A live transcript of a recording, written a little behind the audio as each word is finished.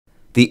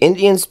The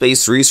Indian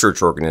Space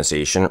Research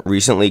Organization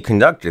recently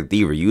conducted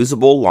the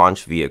Reusable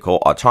Launch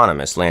Vehicle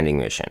Autonomous Landing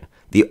Mission.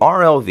 The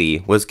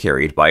RLV was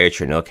carried by a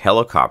Chinook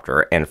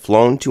helicopter and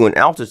flown to an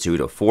altitude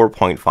of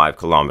 4.5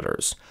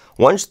 kilometers.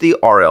 Once the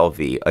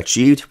RLV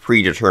achieved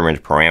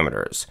predetermined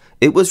parameters,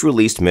 it was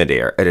released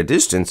midair at a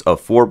distance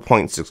of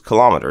 4.6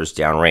 kilometers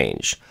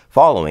downrange,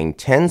 following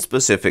 10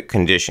 specific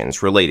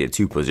conditions related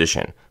to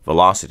position,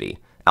 velocity,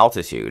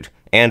 altitude,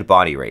 and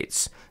body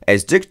rates,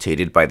 as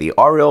dictated by the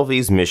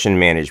RLV's mission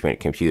management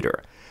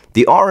computer.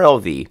 The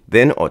RLV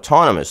then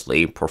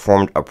autonomously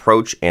performed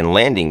approach and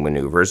landing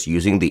maneuvers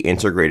using the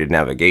integrated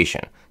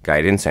navigation,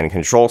 guidance, and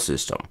control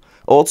system,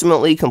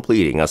 ultimately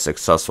completing a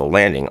successful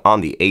landing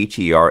on the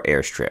ATR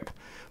airstrip.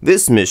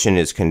 This mission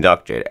is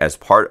conducted as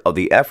part of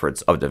the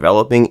efforts of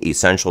developing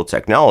essential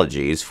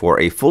technologies for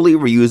a fully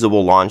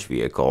reusable launch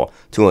vehicle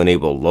to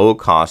enable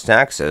low-cost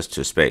access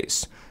to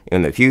space.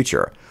 In the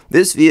future,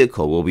 this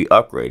vehicle will be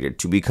upgraded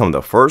to become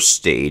the first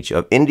stage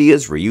of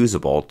India's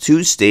reusable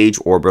two-stage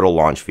orbital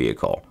launch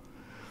vehicle.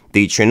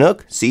 The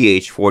Chinook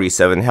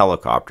CH-47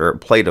 helicopter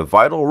played a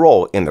vital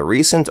role in the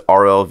recent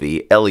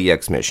RLV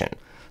LEX mission.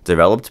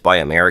 Developed by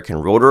American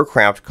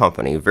rotorcraft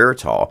company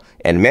Vertol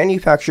and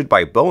manufactured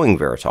by Boeing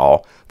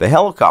Vertol, the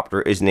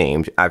helicopter is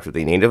named after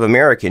the Native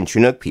American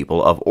Chinook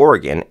people of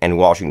Oregon and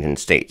Washington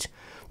state.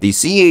 The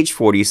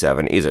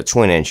CH-47 is a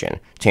twin-engine,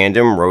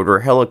 tandem rotor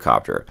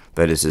helicopter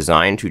that is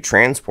designed to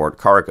transport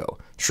cargo,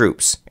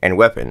 troops, and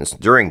weapons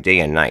during day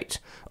and night,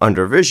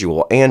 under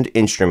visual and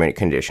instrument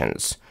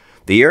conditions.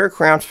 The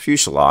aircraft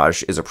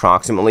fuselage is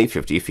approximately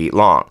 50 feet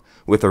long,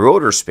 with a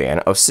rotor span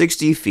of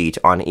 60 feet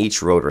on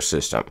each rotor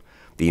system.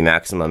 The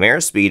maximum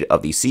airspeed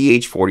of the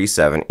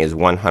CH-47 is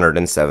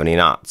 170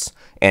 knots,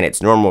 and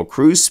its normal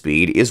cruise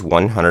speed is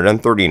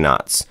 130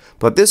 knots,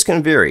 but this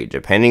can vary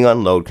depending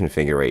on load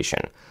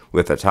configuration.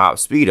 With a top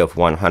speed of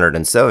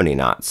 170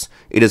 knots,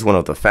 it is one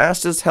of the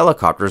fastest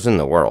helicopters in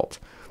the world.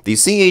 The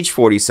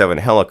CH-47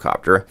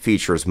 helicopter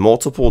features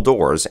multiple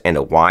doors and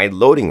a wide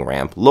loading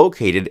ramp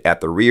located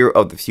at the rear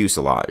of the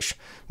fuselage,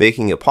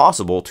 making it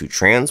possible to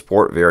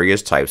transport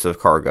various types of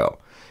cargo.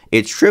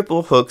 Its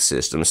triple hook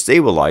system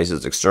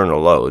stabilizes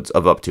external loads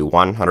of up to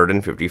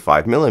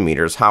 155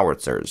 mm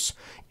howitzers,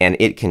 and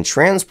it can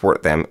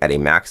transport them at a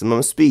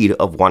maximum speed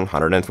of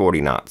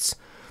 140 knots.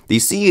 The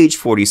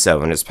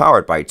CH-47 is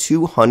powered by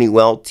two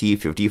Honeywell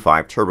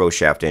T55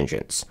 turboshaft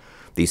engines.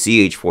 The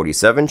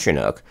CH-47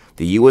 Chinook,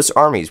 the U.S.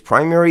 Army's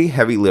primary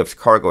heavy-lift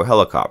cargo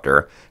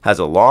helicopter, has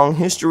a long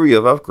history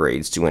of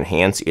upgrades to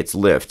enhance its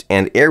lift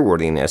and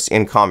airworthiness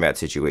in combat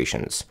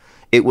situations.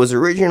 It was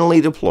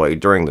originally deployed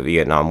during the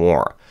Vietnam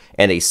War,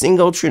 and a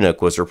single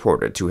Chinook was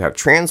reported to have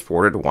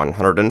transported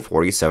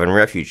 147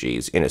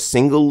 refugees in a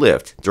single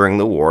lift during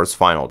the war's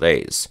final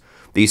days.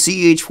 The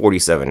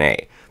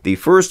CH-47A, the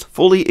first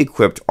fully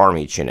equipped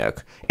Army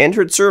Chinook,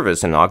 entered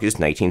service in August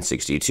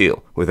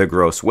 1962 with a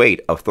gross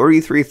weight of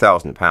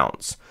 33,000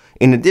 pounds.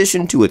 In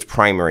addition to its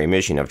primary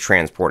mission of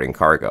transporting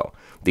cargo,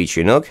 the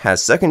Chinook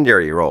has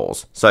secondary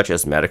roles such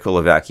as medical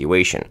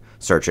evacuation,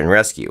 search and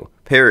rescue,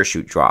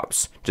 parachute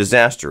drops,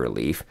 disaster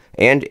relief,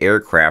 and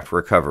aircraft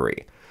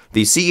recovery.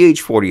 The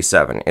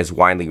CH-47 is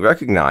widely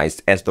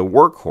recognized as the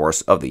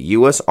workhorse of the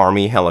U.S.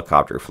 Army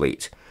helicopter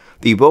fleet.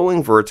 The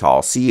Boeing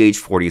Vertol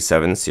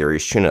CH-47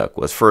 series Chinook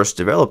was first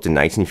developed in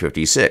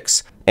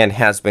 1956 and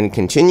has been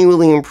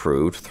continually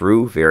improved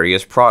through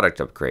various product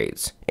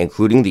upgrades,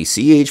 including the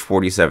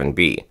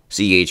CH-47B,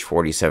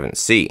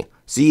 CH-47C,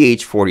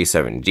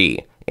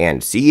 CH-47D,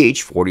 and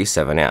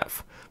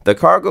CH-47F. The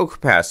cargo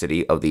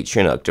capacity of the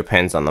Chinook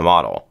depends on the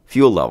model,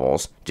 fuel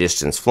levels,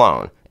 distance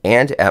flown,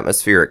 and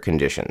atmospheric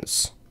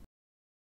conditions.